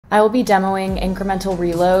I will be demoing incremental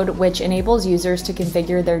reload, which enables users to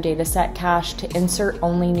configure their dataset cache to insert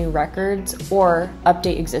only new records or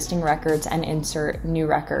update existing records and insert new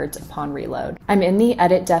records upon reload. I'm in the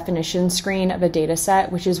edit definition screen of a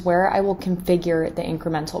dataset, which is where I will configure the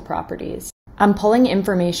incremental properties. I'm pulling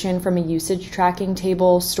information from a usage tracking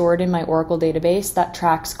table stored in my Oracle database that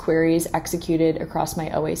tracks queries executed across my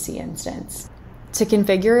OAC instance. To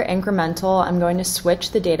configure incremental, I'm going to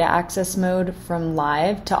switch the data access mode from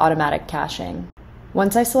live to automatic caching.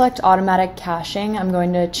 Once I select automatic caching, I'm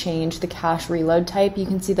going to change the cache reload type. You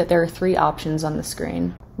can see that there are 3 options on the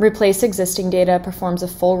screen. Replace existing data performs a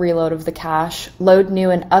full reload of the cache. Load new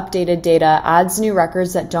and updated data adds new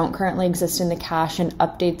records that don't currently exist in the cache and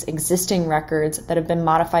updates existing records that have been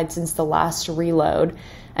modified since the last reload.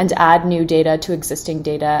 And add new data to existing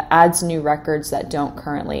data adds new records that don't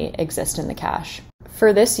currently exist in the cache.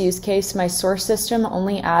 For this use case, my source system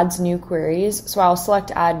only adds new queries, so I'll select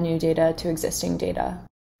Add New Data to Existing Data.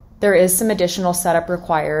 There is some additional setup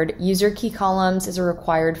required. User key columns is a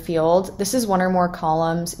required field. This is one or more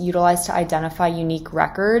columns utilized to identify unique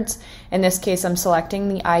records. In this case, I'm selecting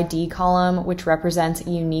the ID column, which represents a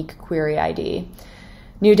unique query ID.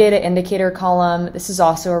 New data indicator column, this is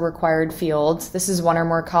also a required field. This is one or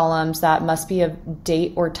more columns that must be of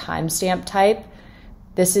date or timestamp type.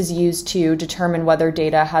 This is used to determine whether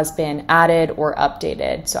data has been added or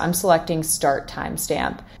updated. So I'm selecting start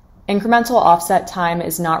timestamp. Incremental offset time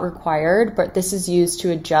is not required, but this is used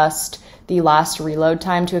to adjust the last reload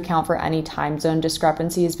time to account for any time zone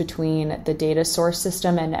discrepancies between the data source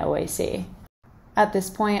system and OAC. At this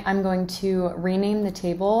point, I'm going to rename the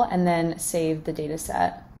table and then save the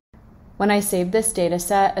dataset. When I save this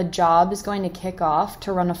dataset, a job is going to kick off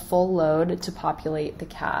to run a full load to populate the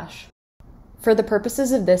cache. For the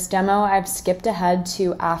purposes of this demo, I've skipped ahead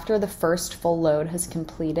to after the first full load has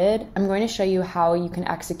completed. I'm going to show you how you can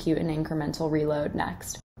execute an incremental reload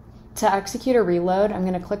next. To execute a reload, I'm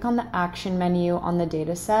going to click on the action menu on the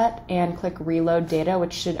dataset and click Reload Data,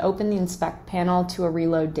 which should open the Inspect panel to a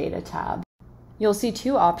Reload Data tab. You'll see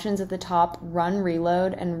 2 options at the top, Run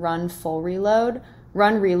Reload and Run Full Reload.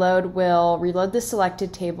 Run Reload will reload the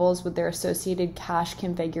selected tables with their associated cache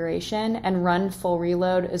configuration, and Run Full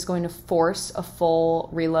Reload is going to force a full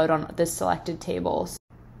reload on the selected tables.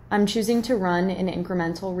 I'm choosing to run an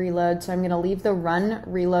incremental reload, so I'm going to leave the Run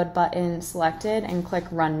Reload button selected and click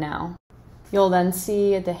Run Now. You'll then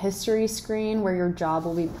see the history screen where your job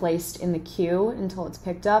will be placed in the queue until it's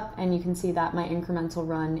picked up, and you can see that my incremental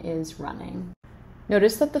run is running.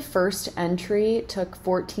 Notice that the first entry took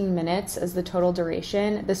 14 minutes as the total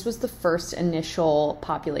duration. This was the first initial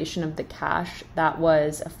population of the cache that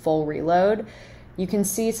was a full reload. You can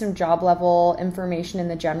see some job level information in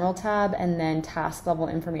the General tab and then task level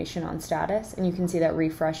information on status, and you can see that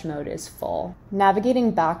refresh mode is full.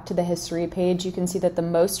 Navigating back to the history page, you can see that the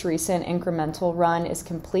most recent incremental run is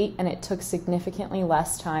complete and it took significantly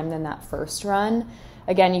less time than that first run.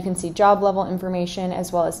 Again, you can see job level information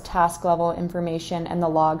as well as task level information, and the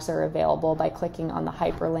logs are available by clicking on the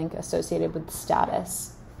hyperlink associated with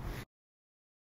status.